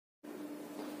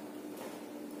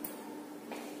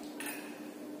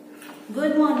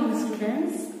Good morning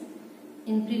students.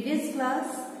 In previous class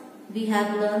we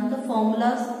have learned the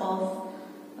formulas of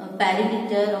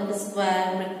perimeter of a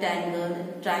square, rectangle,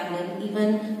 triangle. Even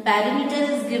perimeter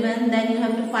is given, then you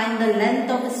have to find the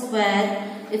length of a square.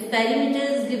 If perimeter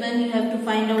is given, you have to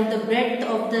find out the breadth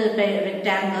of the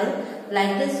rectangle.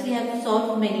 Like this we have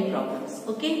solved many problems.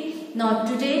 Okay. Now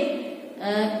today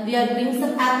we are doing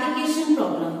some application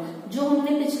problem. जो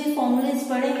हमने पिछले formulas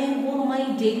पढ़े हैं वो हमारी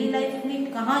daily life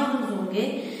में कहाँ use होंगे,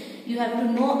 you have to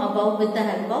know about with the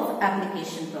help of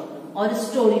application problem और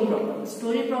स्टोरी प्रॉब्लम.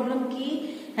 स्टोरी प्रॉब्लम की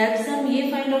हेल्प से हम ये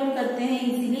फाइंड आउट करते हैं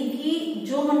इजीली कि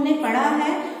जो हमने पढ़ा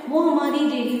है वो हमारी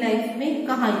डेली लाइफ में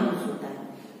कहाँ यूज होता है.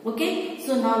 Okay,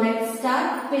 so now let's start.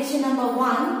 Question number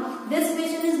 1. This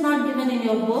question is not given in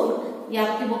your book. ये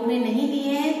आपकी बुक में नहीं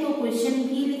दिए हैं, तो क्वेश्चन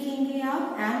भी लिखेंगे आप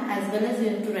and as well as you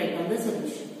have to write down the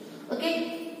solution. Okay.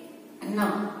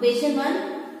 Now, question 1.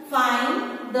 Find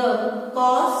the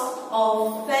cost of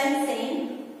fencing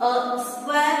a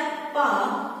square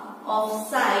park of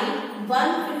side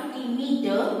 150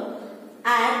 meter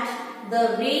at the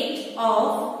rate of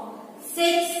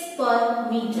 6 per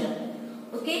meter.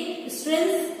 Okay,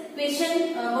 students, question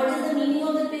what is the meaning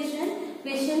of the question?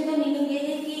 Question का meaning ये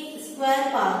है कि square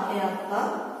park है आपका,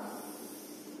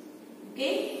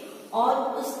 okay, और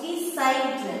उसकी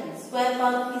side है, square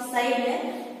park की साइड है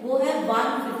वो है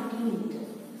 150 मीटर.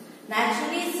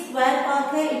 नेचुरली स्क्वायर पार्क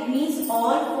है, it means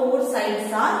all 4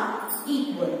 sides are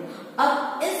equal. अब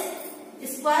इस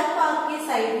स्क्वायर पार्क के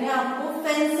साइड में आपको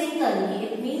फेंसिंग करनी है.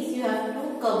 It means you have to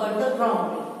cover the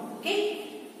boundary. Okay,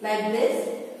 like this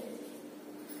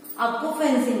आपको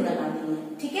फेंसिंग लगानी है.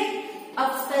 ठीक है. अब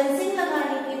फेंसिंग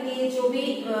लगाने के लिए जो भी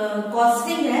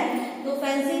कॉस्टिंग है, तो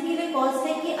फेंसिंग के लिए कॉस्ट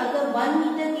है कि अगर 1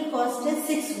 मीटर की कॉस्ट है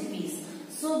 6 रुपीज,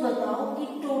 सो बताओ कि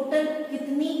टोटल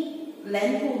कितनी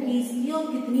लेंथ होगी इसकी और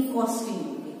कितनी कॉस्टिंग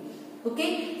होगी. Okay,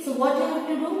 so what you have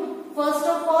to do, first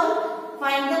of all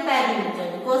find the perimeter.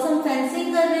 Because हम फेंसिंग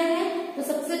कर रहे हैं तो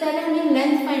सबसे पहले हमें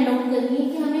लेंथ फाइंड आउट करनी है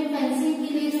कि हमें फेंसिंग के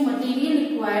लिए जो मटेरियल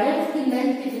रिक्वायर्ड है उसकी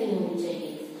लेंथ कितनी होनी चाहिए.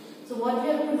 So what you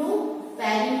have to do,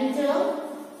 perimeter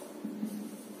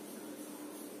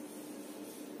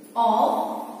of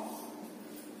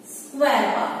square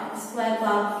park. Square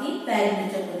park की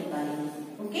पेरीमीटर को निकालेंगे.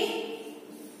 Okay,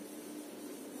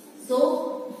 so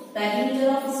perimeter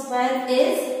of square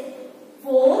is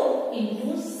 4 into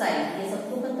side. ये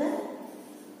सबको पता है.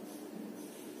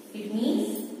 It means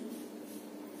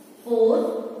 4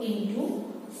 into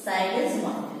side is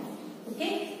 1. Okay,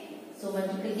 so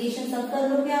multiplication सब कर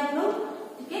लोगे आप लोग.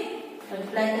 ठीक है,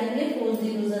 मल्टीप्लाई करेंगे. 4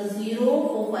 0 0,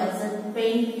 4 5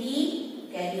 20,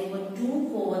 carry over 2,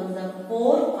 4 1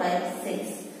 4, 5 6.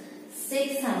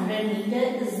 600 meter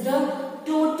is the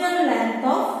total length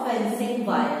of fencing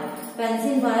wire.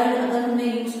 fencing wire अगर हमें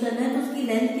यूज करना है तो उसकी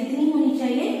लेंथ कितनी होनी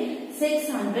चाहिए,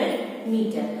 600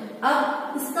 मीटर. अब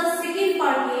इसका सेकेंड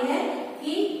पार्ट ये है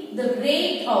कि the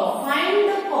rate of find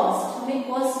the cost. हमें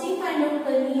कॉस्टिंग फाइंड आउट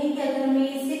करनी है कि अगर हमें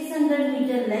 600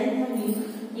 मीटर लेंथ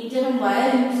हम वायर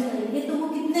यूज करेंगे तो वो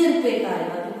कितने रुपए का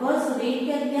आएगा. बिकॉज रेट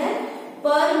क्या दिया है,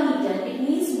 पर metre. It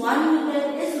means 1 metre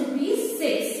is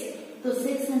 ₹6. तो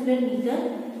 600 मीटर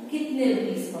कितने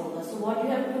रुपीस का होगा. So what you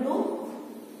have to do,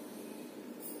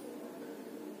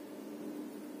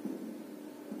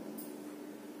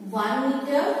 1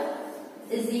 metre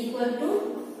is equal to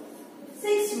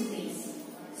 6 rupees.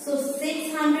 So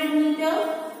 600 metre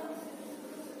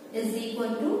is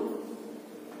equal to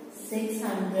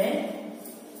 600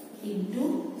 into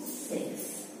 6.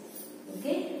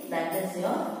 Okay, that is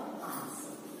your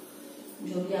answer.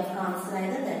 जो भी आपका आंसर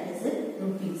आएगा that is in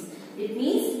rupees. It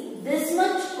means this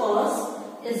much cost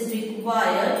is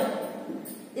required.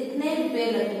 इतने रुपए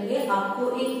लगेंगे आपको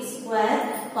एक square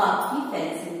park की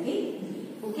फेंसिंग के लिए.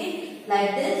 Okay, like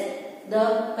this the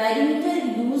perimeter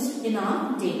used in our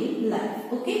daily life.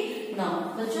 Okay, now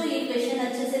बच्चों ये क्वेश्चन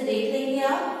अच्छे से देख लेंगे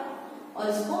आप और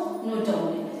इसको नोट डाउन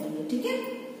भी करेंगे. ठीक है.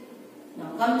 Now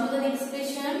come to the next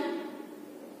question.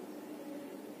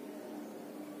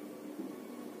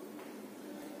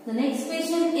 The next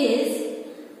question is,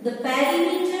 the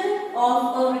perimeter of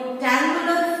a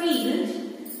rectangular field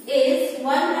is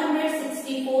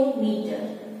 164 meter.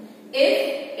 If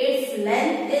its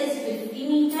length is 50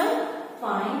 meter,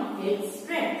 find its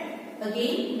breadth.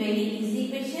 Again, very easy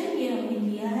question. ये हमने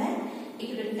लिया है,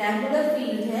 एक rectangular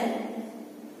field है.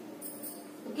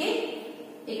 Okay,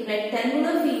 एक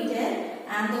rectangular field है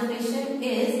and the question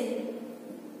is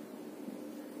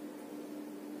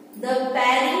the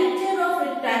perimeter of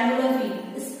rectangular field.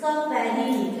 इसका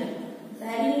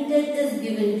perimeter is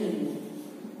given to you.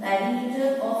 Perimeter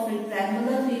of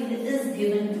rectangular field is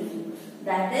given to you.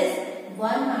 That is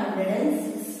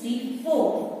 164.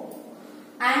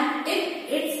 And if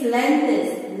its length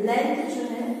जो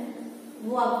है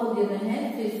वो आपको given है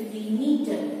 50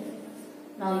 metre.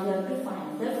 Now you have to find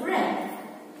the breath.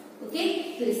 Okay,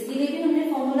 तो इसके लिए भी हमने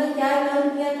फॉर्मूला क्या लर्न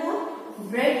किया था,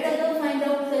 ब्रेथ अगर फाइंड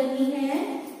आउट करनी है,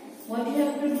 what you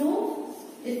have to do,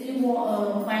 if you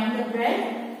find the breath,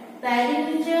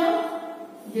 perimeter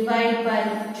divide by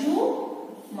 2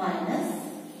 minus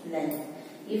length.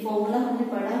 ये फॉर्मूला हमने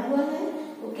पढ़ा हुआ है.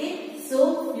 Okay, so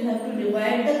you have to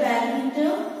divide the perimeter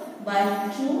bye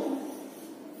 2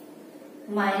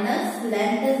 minus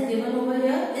length is given over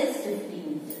here is 50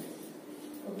 metre.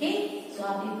 Okay, सो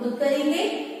आप ये खुद करेंगे.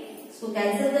 इसको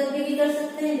कैंसिल करके भी कर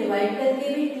सकते हैं, डिवाइड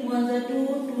करके भी. 2 1 जा 2,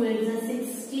 2 8 जा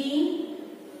 16,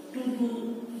 2 2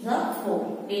 जा 4,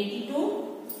 82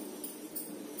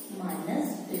 माइनस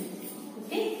 50.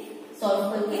 ओके, सॉल्व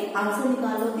करके आंसर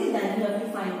निकालोगे, then you have to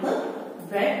find the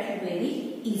breath very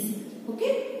easy. Okay,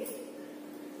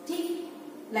 ठीक,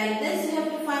 like this you have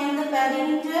to find the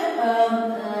perimeter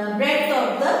breadth of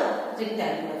the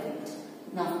rectangle.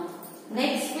 Now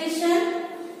next question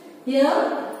here,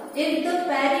 if the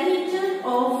perimeter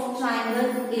of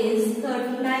triangle is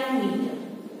 39 meter,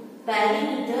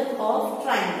 perimeter of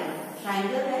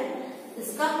triangle है,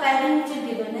 इसका perimeter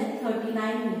given है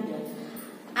 39 meter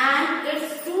and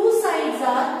its two sides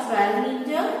are 12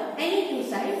 meter, any two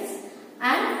sides,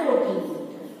 and 14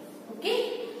 meter. Okay,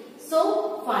 so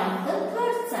find the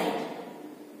third side.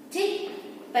 ठीक,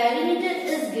 perimeter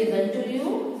is given to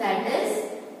you, that is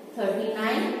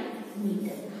 39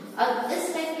 meter. अब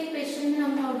इस type के question में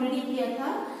हमने already किया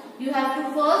था, you have to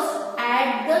first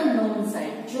aid the known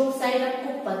side. जो side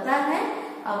आपको पता है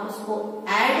आप उसको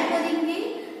ऐड करेंगे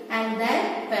एंड देन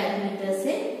पेरीमीटर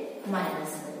से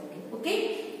माइनस करेंगे. ओके,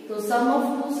 तो सम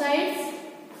of two sides,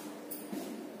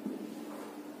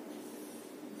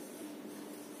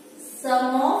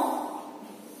 some of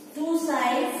two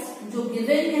sides जो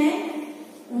गिवन है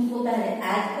उनको पहले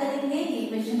ऐड करेंगे. ये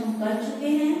क्वेश्चन हम कर चुके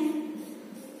हैं.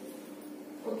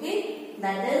 Okay,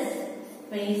 that is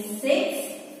 26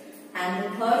 and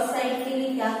third side के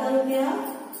लिए क्या करोगे आप,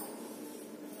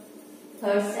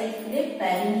 थर्ड साइड के लिए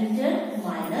perimeter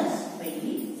minus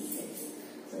 26.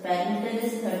 So perimeter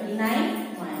is 39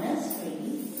 minus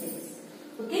 26.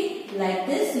 Okay, like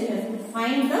this you have to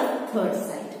find the third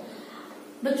side.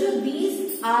 बच्चों, these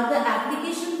are the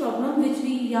application problem which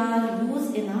we are use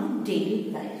in our daily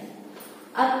life.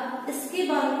 अब इसके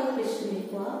बाद का question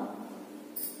देखो आप.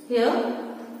 Here,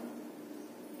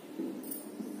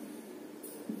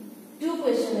 two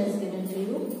question is given to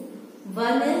you.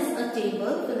 One is a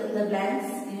table, fill in the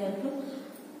blanks. You have to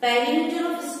perimeter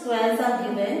of squares are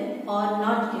given or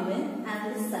not given, and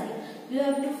this side you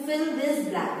have to fill this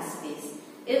blank space.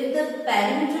 If the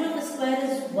perimeter of a square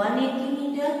is 180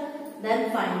 meter, then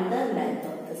find the length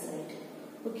of the side.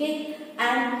 Okay,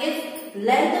 and if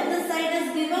length of the side is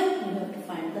given, you have to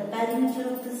find the perimeter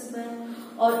of the square.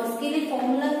 और इसके लिए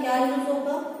formula क्या use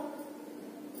होगा,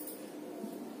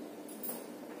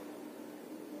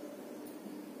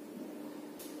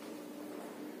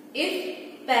 if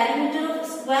perimeter of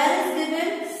square is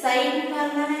given, side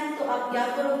निकालना है तो आप क्या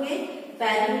करोगे,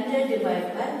 perimeter divide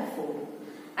by 4.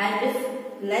 And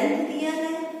if length दिया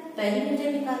है,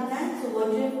 पेरीमीटर निकालना है, so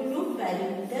what you have to do,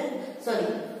 perimeter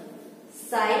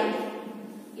side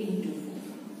into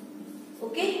 4.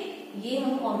 Okay, ये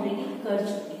हम ऑलरेडी कर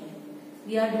चुके हैं.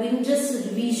 We are doing just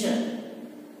revision,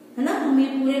 है ना, हम ये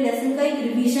पूरे लेसन का एक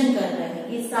रिवीजन कर रहे हैं.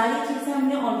 ये सारी चीजें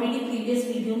हमने ऑलरेडी प्रीवियस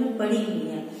वीडियो में पढ़ी हुई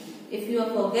है. If you are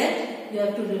forget, you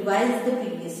have to revise the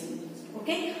previous videos.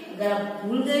 Okay, अगर आप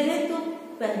भूल गए हैं तो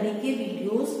पहले के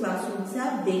वीडियोस क्लासरूम से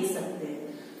आप देख सकते हैं.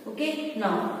 Okay,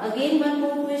 now again one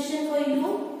more question for you.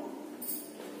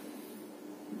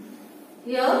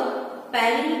 Here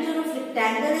perimeter of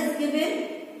rectangle is given.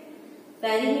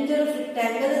 Perimeter of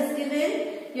rectangle is given.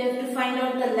 You have to find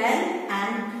out the length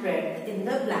and breadth in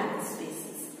the blank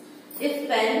spaces. If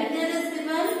perimeter is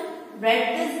given,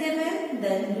 breadth is given,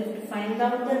 then you have to find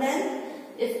out the length.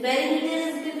 If perimeter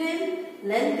is given,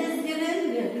 length is given,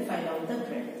 you have to find out the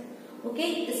breadth. Okay,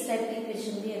 इस type के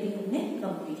question भी अभी हमने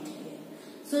complete किया.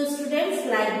 So students,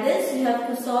 like this you have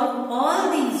to solve all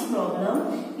these problem.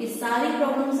 ये सारी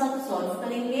problems आप solve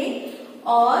करेंगे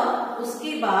और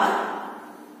उसके बाद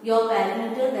your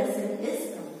perimeter lesson is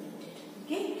completed.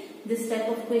 Okay, this type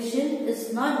of question is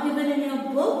not given in your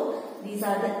book. These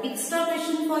are the extra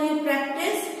question for your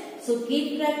practice. So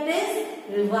keep practice,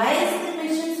 revise the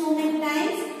question so many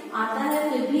times. आता है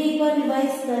फिर भी एक बार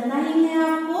revise करना ही है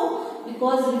आपको,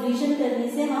 because revision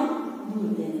करने से हम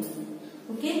भूलते हैं.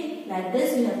 Okay, like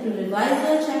this you have to revise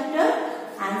your chapter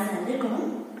and send it on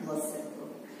WhatsApp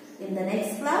group. In the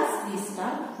next class we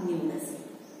start new lesson.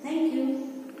 Thank you.